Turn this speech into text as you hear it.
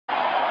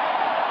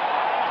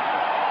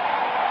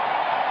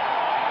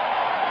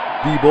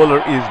The bowler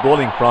is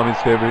bowling from his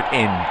favorite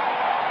end.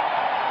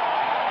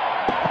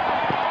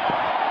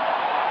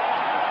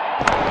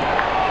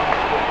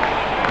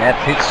 That's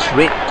hit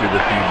straight to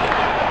the fielder.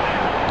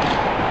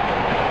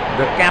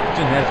 The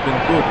captain has been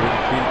good with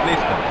field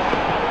placement.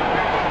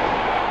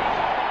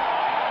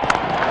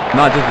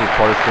 Nudges it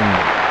for a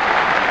single.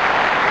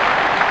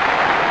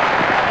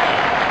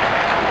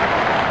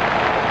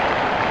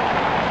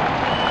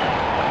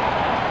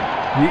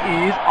 He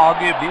is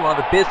arguably one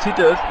of the best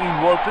hitters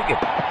in world cricket.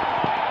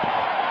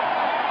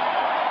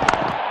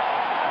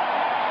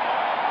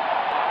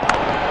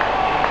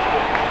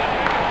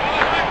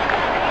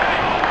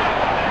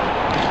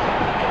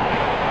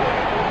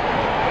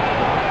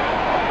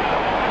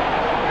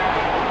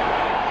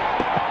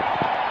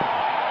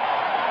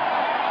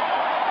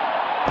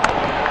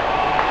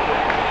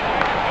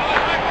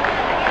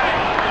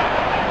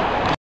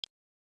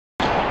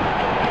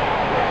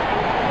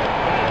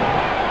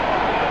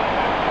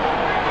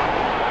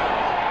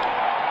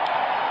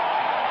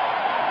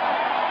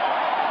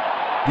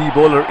 The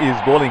bowler is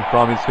bowling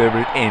from his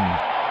favorite end.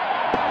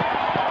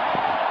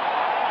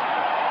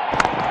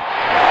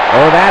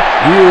 Oh, that's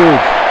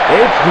huge.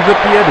 It's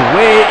disappeared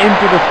way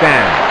into the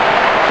stand.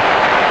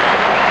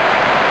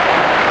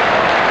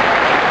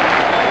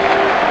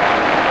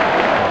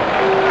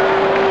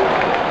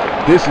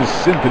 This is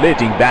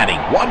scintillating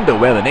batting. Wonder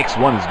where the next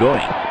one is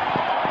going.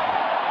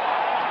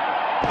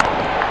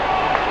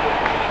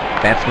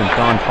 Batsman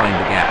can't find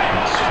the gap.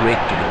 It's straight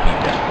to the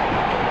fielder.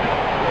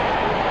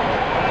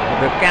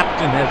 The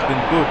captain has been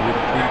good with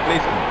field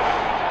placements.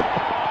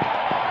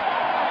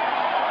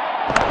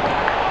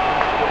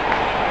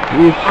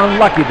 He is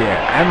unlucky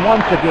there and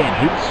once again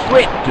hit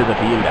straight to the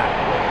fielder.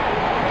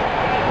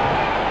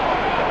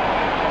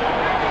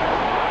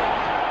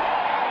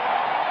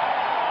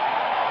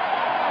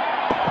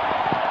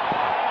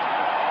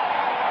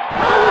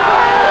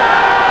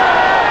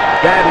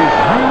 That is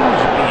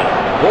huge beat.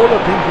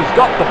 Bowler thinks he's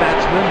got the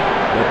batsman,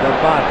 but the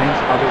bar thinks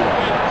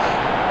otherwise.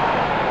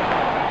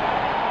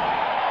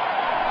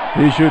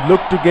 He should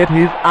look to get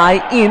his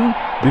eye in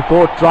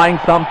before trying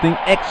something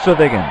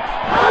extravagant.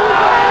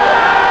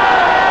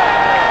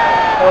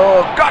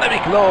 Oh, gotta be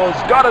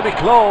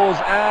close,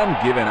 and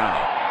given out.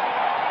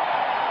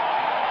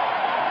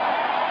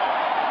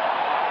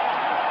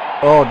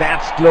 Oh,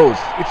 that's close.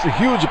 It's a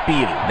huge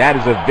appeal. That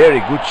is a very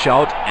good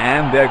shout,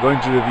 and they're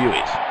going to review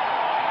it.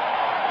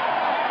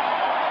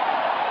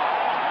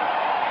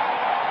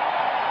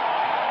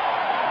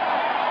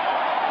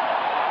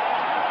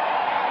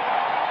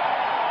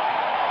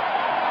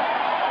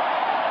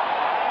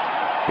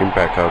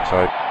 Impact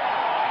outside.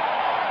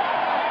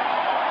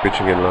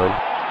 Pitching in line.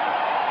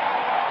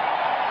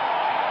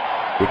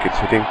 Wickets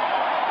hitting.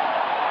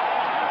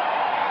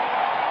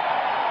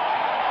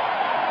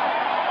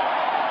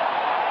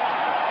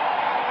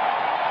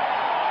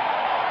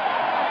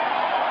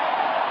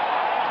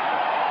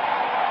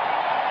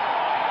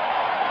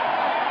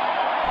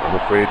 I'm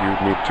afraid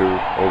you'd need to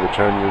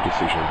overturn your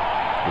decision.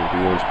 You'll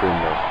be on screen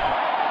now.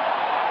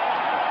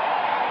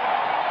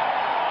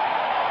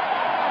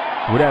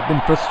 Would have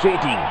been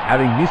frustrating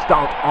having missed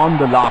out on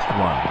the last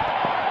one.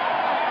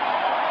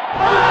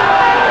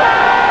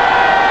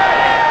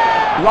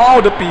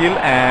 Loud appeal,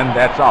 and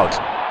that's out.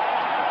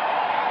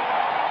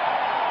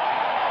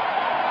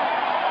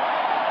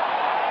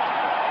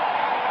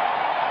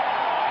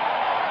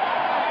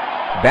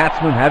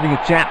 Batsman having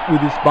a chat with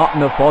his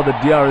partner for the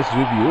DRS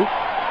review,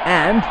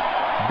 and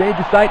they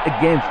decide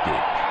against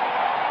it.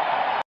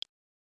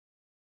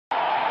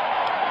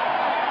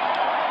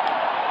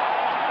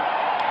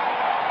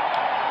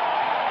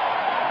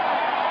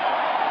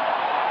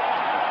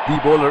 The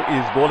bowler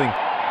is bowling.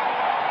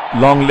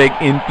 Long leg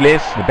in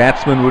place. The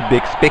batsman would be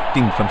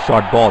expecting some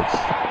short balls.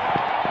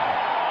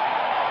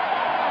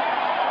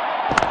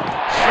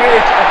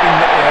 Straight up in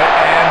the air,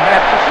 and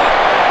that's a shot.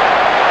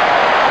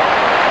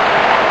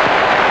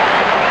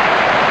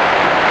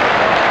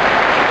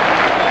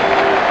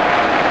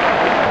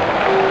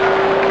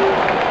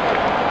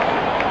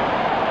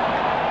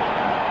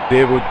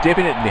 They would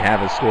definitely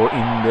have a score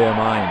in their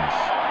minds.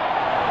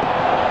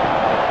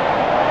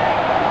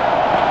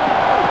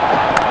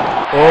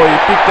 Oh, he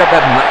picked up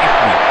that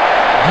nicely.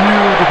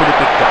 Beautifully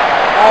picked up.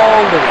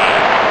 All the way.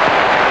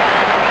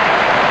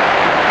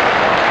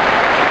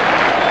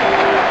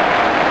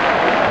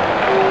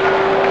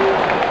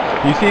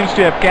 He seems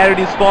to have carried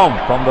his form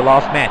from the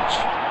last match.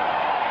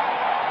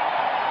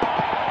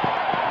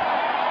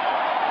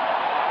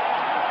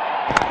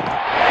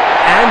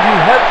 And he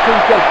helps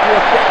himself to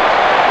a set.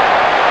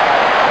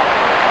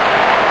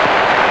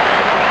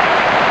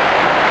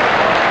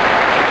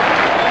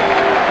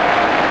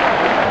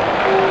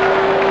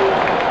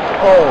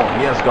 Oh,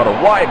 he has got a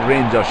wide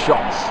range of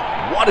shots.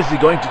 What is he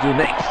going to do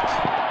next?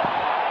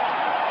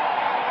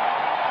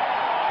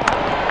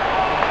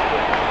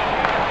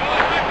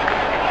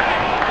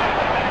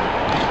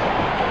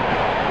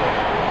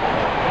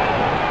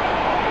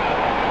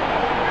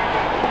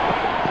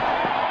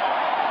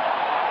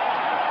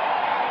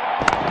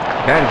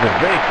 That is a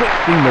very quick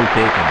signal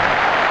taken.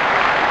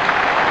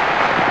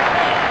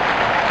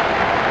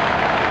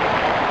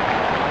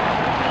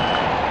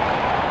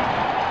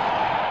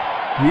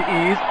 He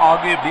is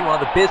arguably one of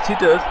the best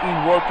hitters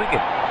in world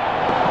cricket.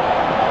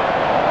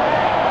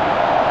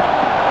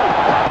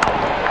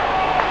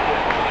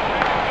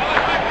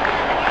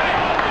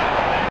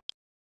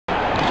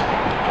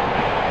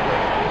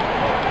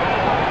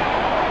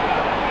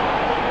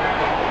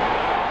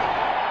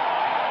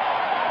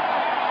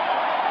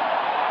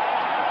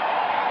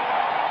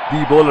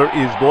 The bowler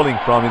is bowling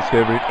from his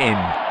favorite end.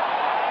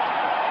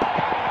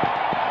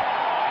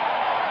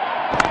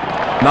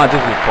 Nudges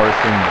it for a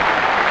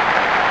single.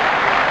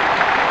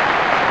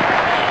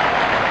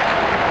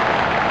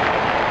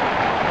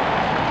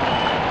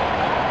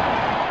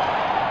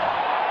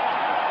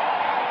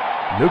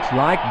 Looks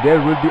like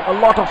there will be a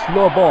lot of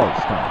slow balls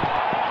coming.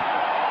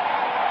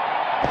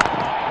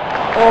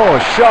 Oh,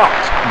 shot,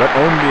 but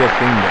only a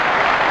single.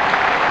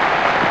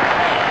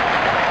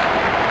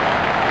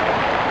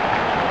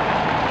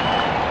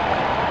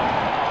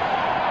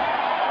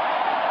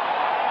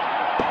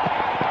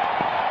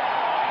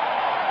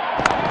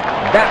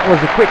 That was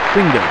a quick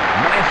single.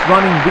 Nice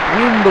running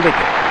between the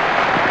wickets.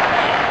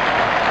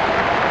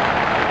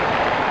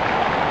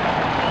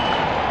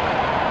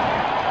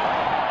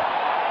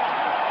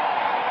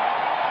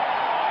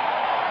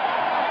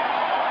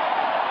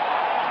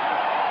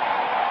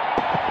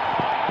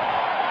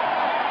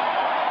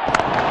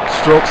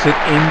 Strokes it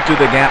into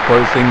the gap for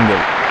a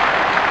single.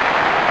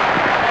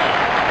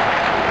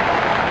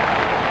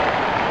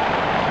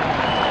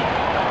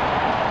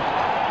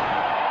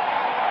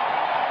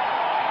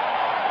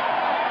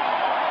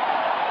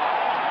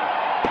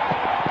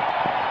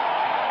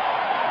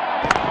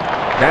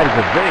 That is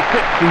a very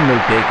quick signal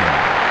taken.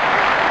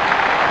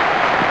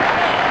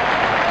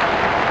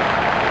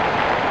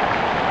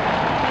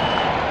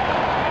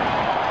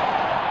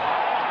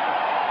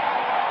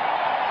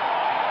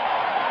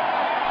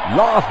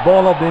 Last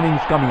ball of the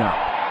innings coming up.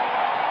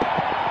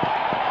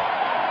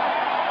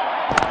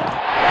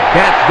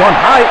 That's gone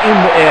high in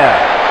the air,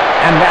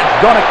 and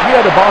that's gonna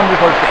clear the boundary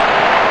for six.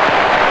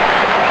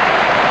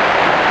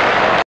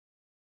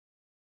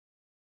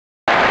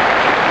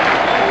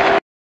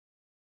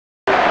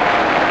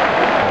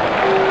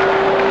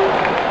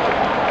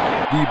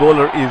 The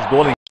bowler is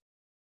bowling.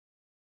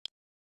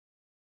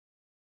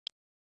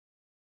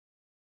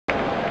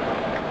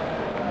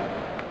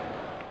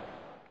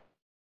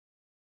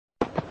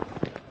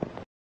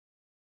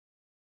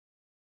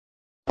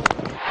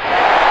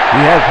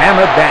 He has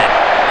hammered that,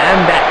 and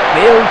that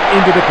sails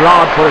into the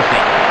crowd for a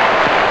six.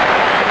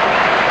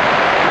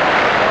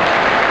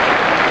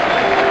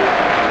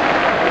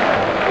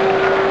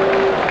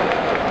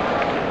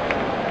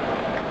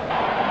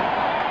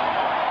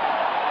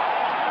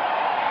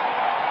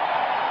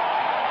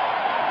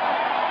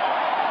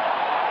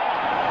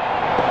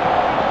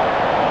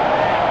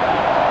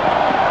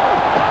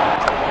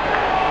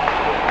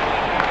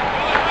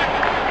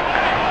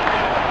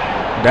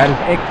 That is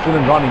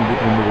excellent running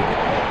between the wickets.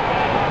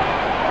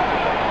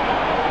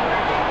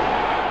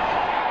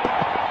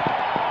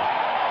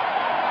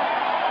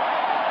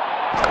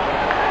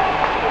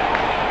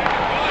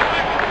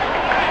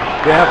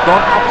 They have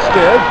gone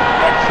upstairs.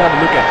 Let's have a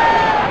look at it.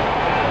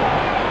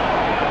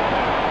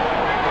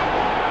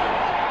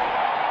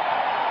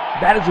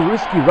 That is a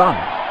risky run.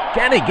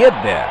 Can he get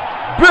there?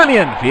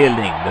 Brilliant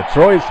fielding. The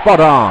throw is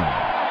spot on.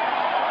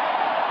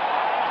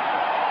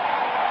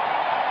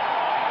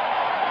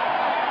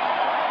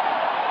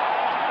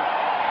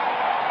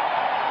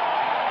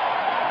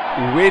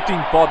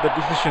 Waiting for the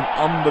decision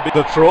on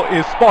the throw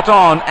is spot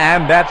on,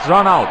 and that's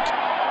run out.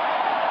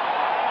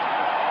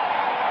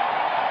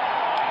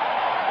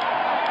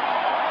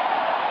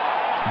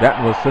 That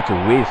was such a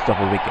waste of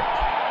a wicket.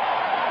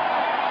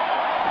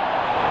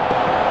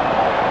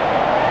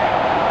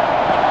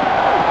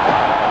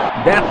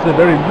 That's a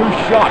very loose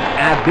shot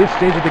at this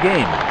stage of the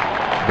game.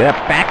 They're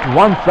packed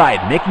one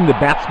side, making the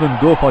batsmen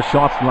go for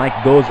shots like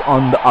those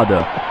on the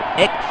other.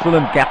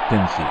 Excellent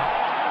captaincy.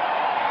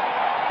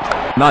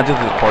 Nudges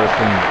it for a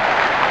single.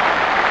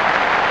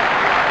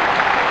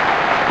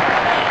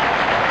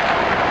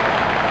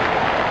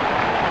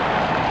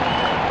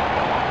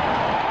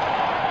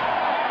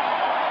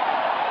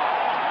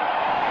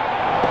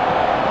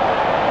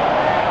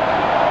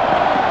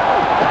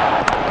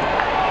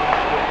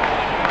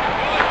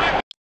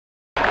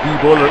 The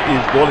bowler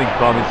is bowling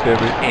from his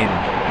favorite end.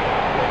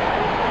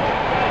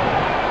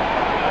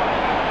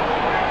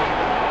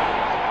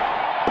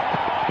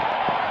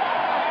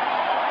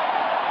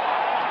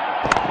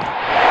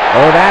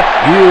 Oh, that's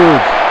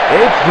huge.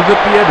 It's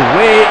disappeared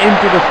way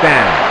into the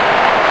stand.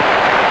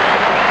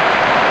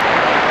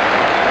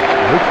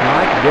 Looks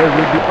like there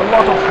will be a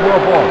lot of slow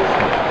balls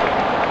coming.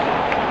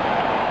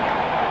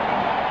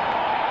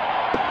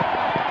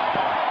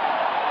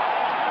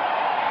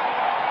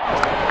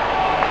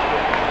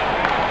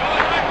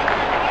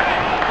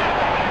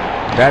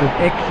 That is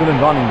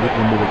excellent running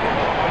between the wickets.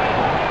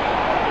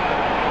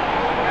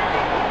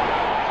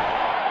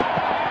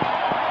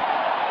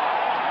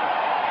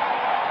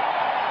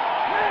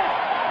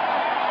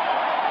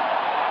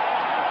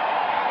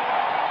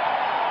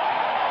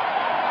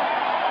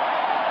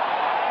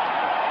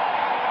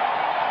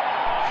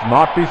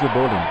 Smart piece of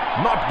bowling,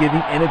 not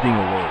giving anything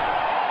away.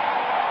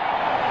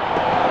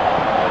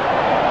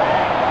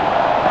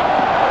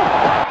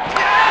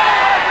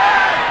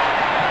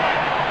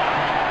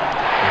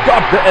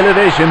 Got the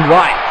elevation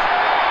right,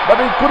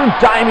 but he couldn't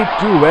time it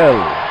too well.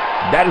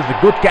 That is a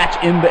good catch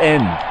in the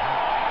end.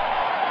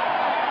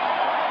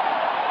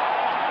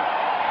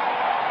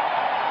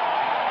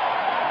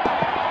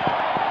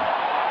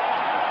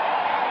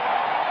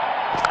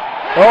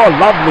 Oh,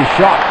 lovely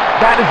shot.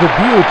 That is a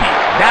beauty.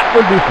 That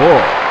will be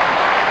 4.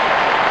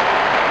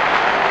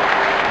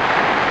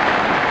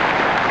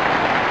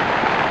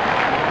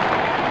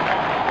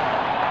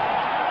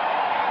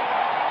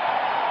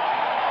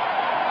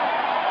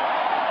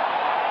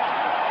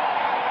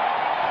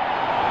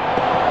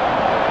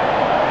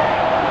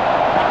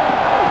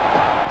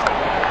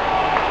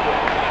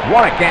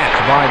 What a catch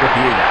by the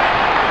fielder.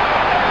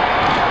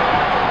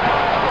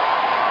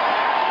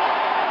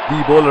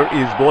 The bowler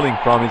is bowling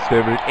from his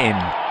favorite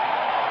end.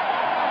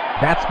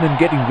 Batsman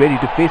getting ready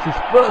to face his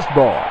first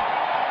ball.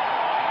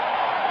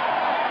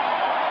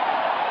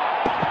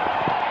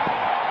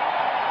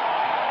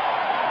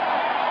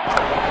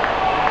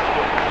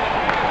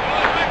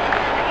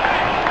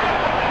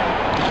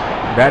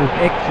 That is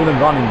excellent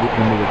running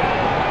between the wickets.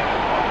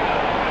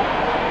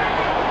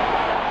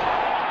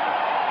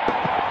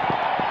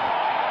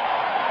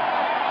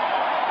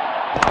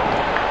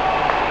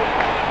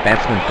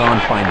 Batsman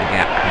can't find the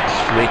gap. It's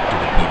straight to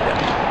the fielder.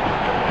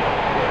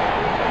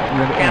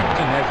 The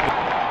captain has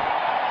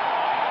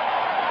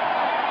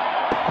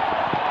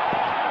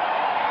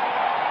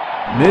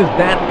missed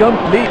that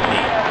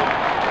completely.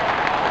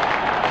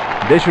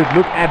 They should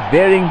look at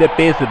varying their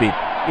pace a bit.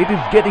 It is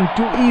getting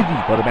too easy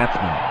for the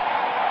batsman.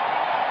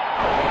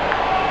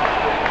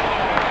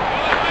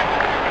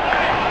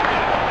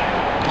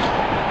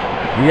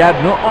 He had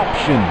no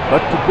option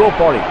but to go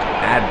for it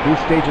at this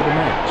stage of the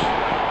match.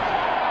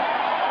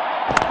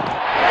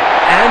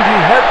 And he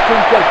helps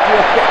himself to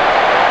a catch.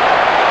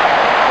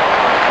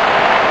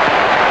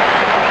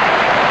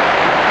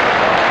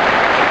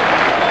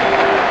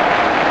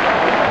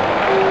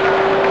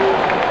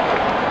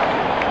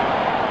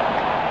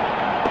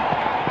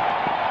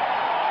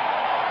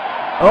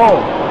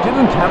 Oh,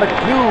 didn't have a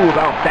clue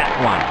about that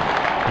one.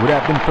 Would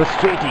have been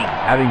frustrating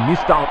having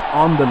missed out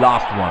on the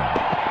last one.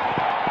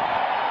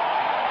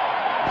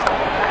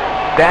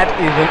 That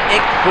is an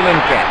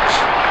excellent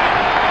catch.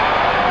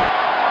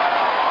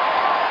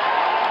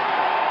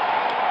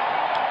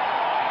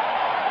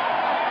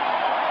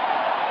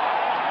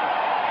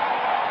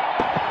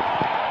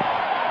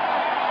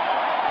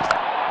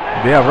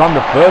 They have run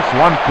the first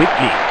one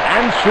quickly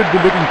and should be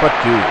looking for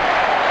 2.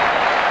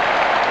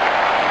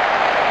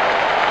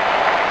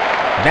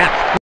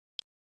 That's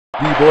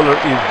The bowler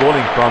is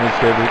bowling from his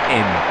favorite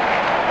end.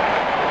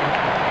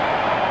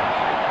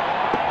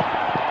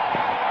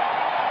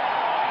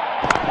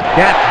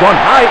 That's gone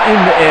high in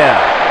the air,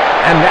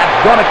 and that's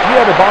gonna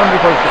clear the boundary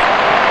for a 6.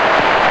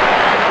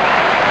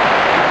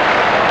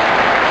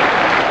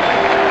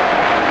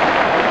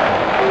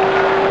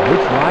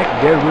 Looks like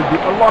there will be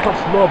a lot of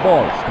slow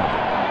balls coming.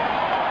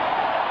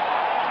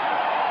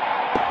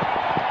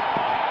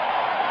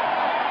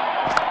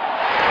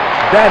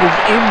 That is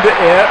in the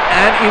air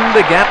and in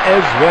the gap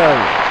as well.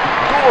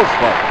 Goes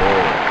for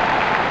 4.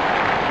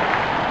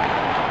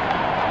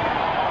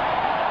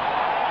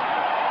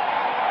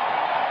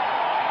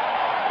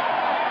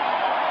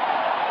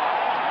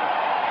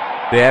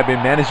 They have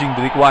been managing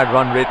the required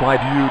run rate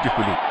quite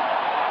beautifully.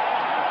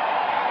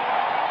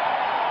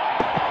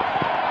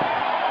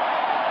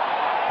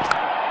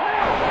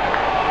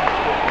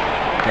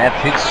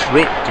 That's hit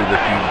straight to the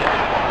fielder.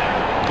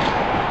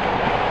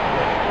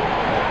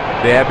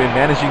 They have been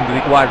managing the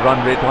required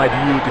run rate quite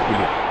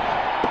beautifully.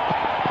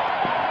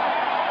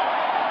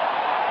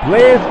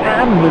 Plays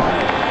and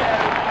misses.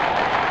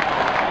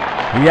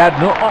 He had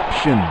no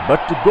option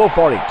but to go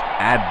for it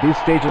at this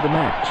stage of the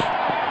match.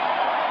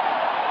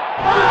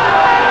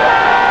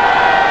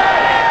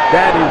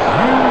 That is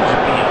huge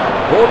gain.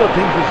 Bowler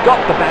thinks he's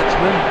got the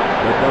batsman,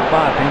 but the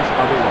umpire thinks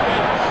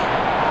otherwise.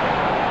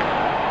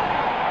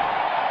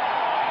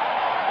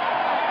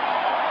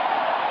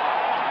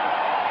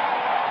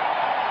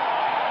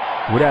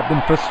 Would have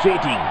been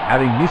frustrating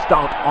having missed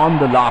out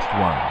on the last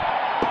one.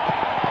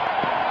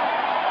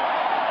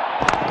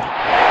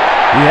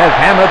 He has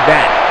hammered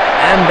that,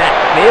 and that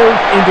sails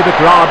into the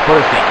crowd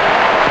for a 6.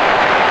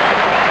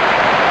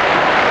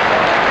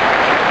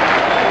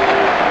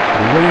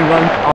 The winning runs